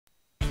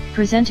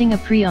Presenting a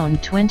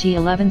pre-owned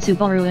 2011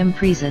 Subaru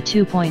Impreza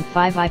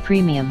 2.5i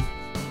Premium.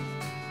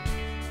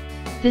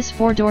 This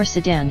four-door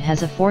sedan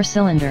has a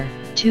four-cylinder,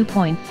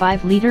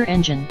 2.5-liter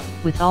engine,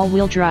 with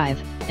all-wheel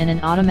drive, and an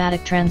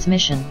automatic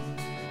transmission.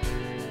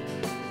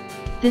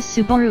 This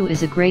Subaru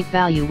is a great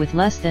value with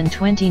less than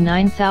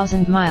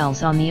 29,000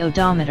 miles on the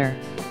odometer.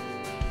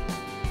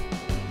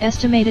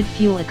 Estimated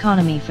fuel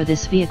economy for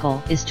this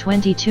vehicle is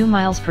 22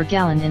 miles per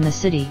gallon in the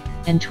city,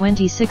 and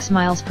 26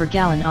 miles per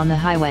gallon on the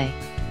highway.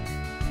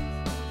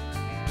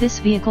 This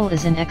vehicle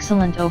is in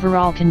excellent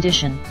overall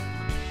condition.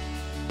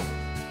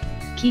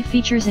 Key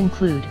features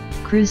include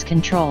cruise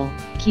control,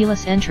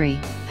 keyless entry,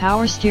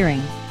 power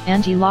steering,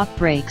 anti-lock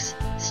brakes,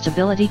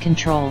 stability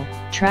control,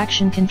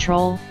 traction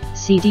control,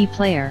 CD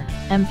player,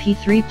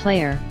 MP3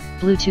 player,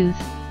 Bluetooth,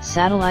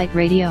 satellite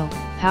radio,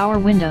 power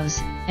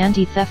windows,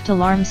 anti-theft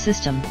alarm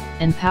system,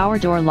 and power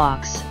door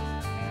locks.